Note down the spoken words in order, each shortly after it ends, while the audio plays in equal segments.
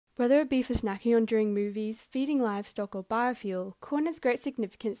Whether it be for snacking on during movies, feeding livestock or biofuel, corn has great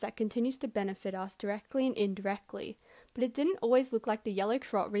significance that continues to benefit us directly and indirectly. But it didn't always look like the yellow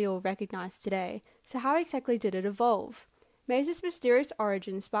crop we all recognise today, so how exactly did it evolve? Maize's mysterious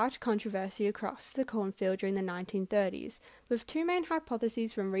origin sparked controversy across the cornfield during the 1930s, with two main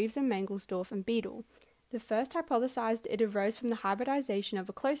hypotheses from Reeves and Mangelsdorf and Beadle. The first hypothesized it arose from the hybridization of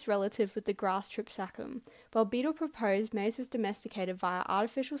a close relative with the grass Tripsacum, while Beadle proposed maize was domesticated via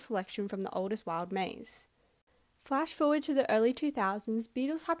artificial selection from the oldest wild maize. Flash forward to the early 2000s,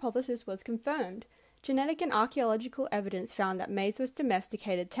 Beadle's hypothesis was confirmed. Genetic and archaeological evidence found that maize was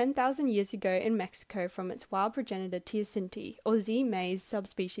domesticated 10,000 years ago in Mexico from its wild progenitor teosinte, or Z. maize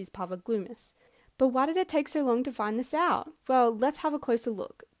subspecies parviglumis. But why did it take so long to find this out? Well, let's have a closer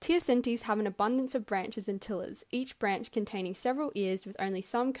look. Teosintes have an abundance of branches and tillers, each branch containing several ears with only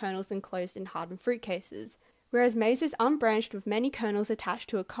some kernels enclosed in hardened fruit cases, whereas maize is unbranched with many kernels attached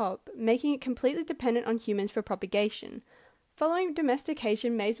to a cob, making it completely dependent on humans for propagation. Following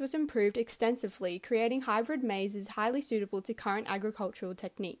domestication, maize was improved extensively, creating hybrid mazes highly suitable to current agricultural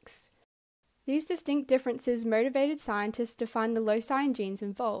techniques. These distinct differences motivated scientists to find the loci and genes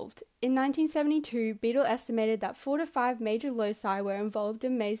involved. In 1972, Beadle estimated that 4 to 5 major loci were involved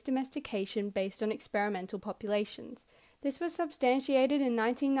in maize domestication based on experimental populations. This was substantiated in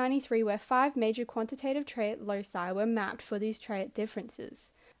 1993, where 5 major quantitative trait loci were mapped for these trait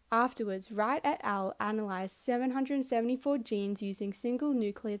differences. Afterwards, Wright et al. Analyzed 774 genes using single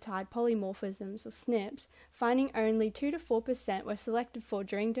nucleotide polymorphisms, or SNPs, finding only 2 to 4% were selected for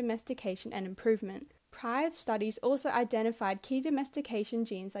during domestication and improvement. Prior studies also identified key domestication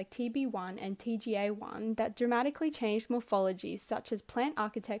genes like TB1 and TGA1 that dramatically changed morphologies such as plant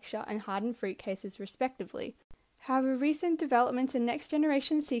architecture and hardened fruit cases respectively. However, recent developments in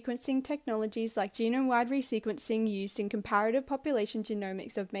next-generation sequencing technologies like genome-wide resequencing used in comparative population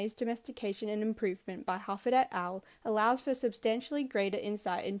genomics of maize domestication and improvement by Hufford et al. Allows for substantially greater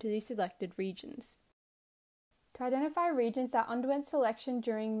insight into these selected regions. To identify regions that underwent selection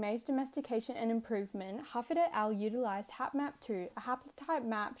during maize domestication and improvement, Hufford et al. Utilized HapMap2, a haplotype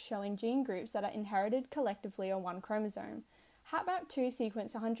map showing gene groups that are inherited collectively on one chromosome. HapMap2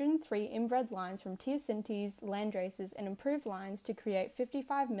 sequenced 103 inbred lines from teosintes, landraces, and improved lines to create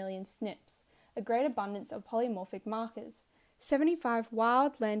 55 million SNPs, a great abundance of polymorphic markers. 75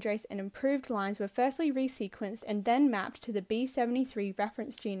 wild, landrace, and improved lines were firstly resequenced and then mapped to the B73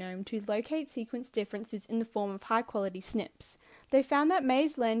 reference genome to locate sequence differences in the form of high-quality SNPs. They found that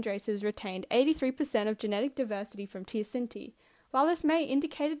maize landraces retained 83% of genetic diversity from teosinte. While this may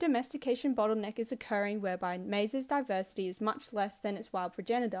indicate a domestication bottleneck is occurring whereby maize's diversity is much less than its wild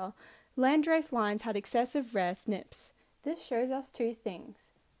progenitor, landrace lines had excessive rare SNPs. This shows us two things.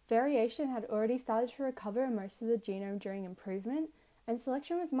 Variation had already started to recover in most of the genome during improvement, and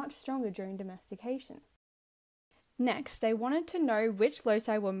selection was much stronger during domestication. Next, they wanted to know which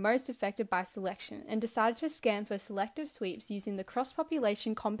loci were most affected by selection and decided to scan for selective sweeps using the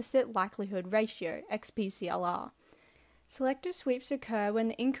cross-population composite likelihood ratio, XP-CLR. Selective sweeps occur when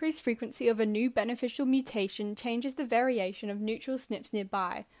the increased frequency of a new beneficial mutation changes the variation of neutral SNPs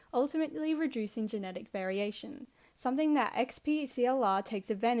nearby, ultimately reducing genetic variation, something that XP-CLR takes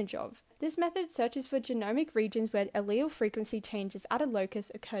advantage of. This method searches for genomic regions where allele frequency changes at a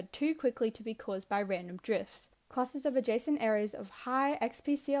locus occurred too quickly to be caused by random drifts. Clusters of adjacent areas of high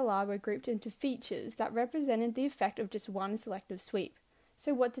XP-CLR were grouped into features that represented the effect of just one selective sweep.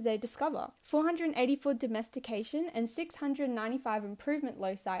 So what did they discover? 484 domestication and 695 improvement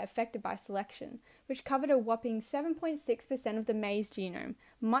loci affected by selection, which covered a whopping 7.6% of the maize genome,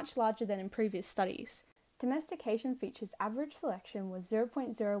 much larger than in previous studies. Domestication features average selection was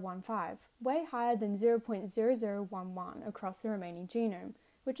 0.015, way higher than 0.0011 across the remaining genome,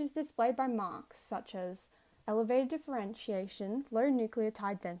 which is displayed by marks such as elevated differentiation, low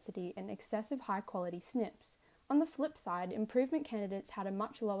nucleotide density, and excessive high-quality SNPs. On the flip side, improvement candidates had a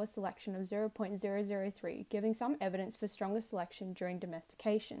much lower selection of 0.003, giving some evidence for stronger selection during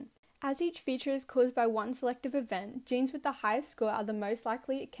domestication. As each feature is caused by one selective event, genes with the highest score are the most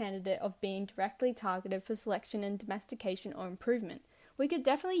likely candidate of being directly targeted for selection in domestication or improvement. We could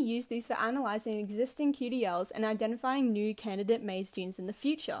definitely use these for analysing existing QDLs and identifying new candidate maize genes in the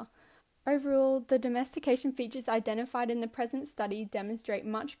future. Overall, the domestication features identified in the present study demonstrate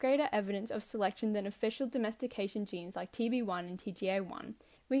much greater evidence of selection than official domestication genes like TB1 and TGA1.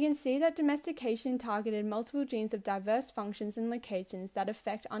 We can see that domestication targeted multiple genes of diverse functions and locations that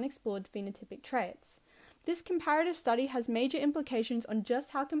affect unexplored phenotypic traits. This comparative study has major implications on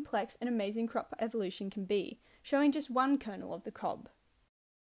just how complex and amazing crop evolution can be, showing just one kernel of the cob.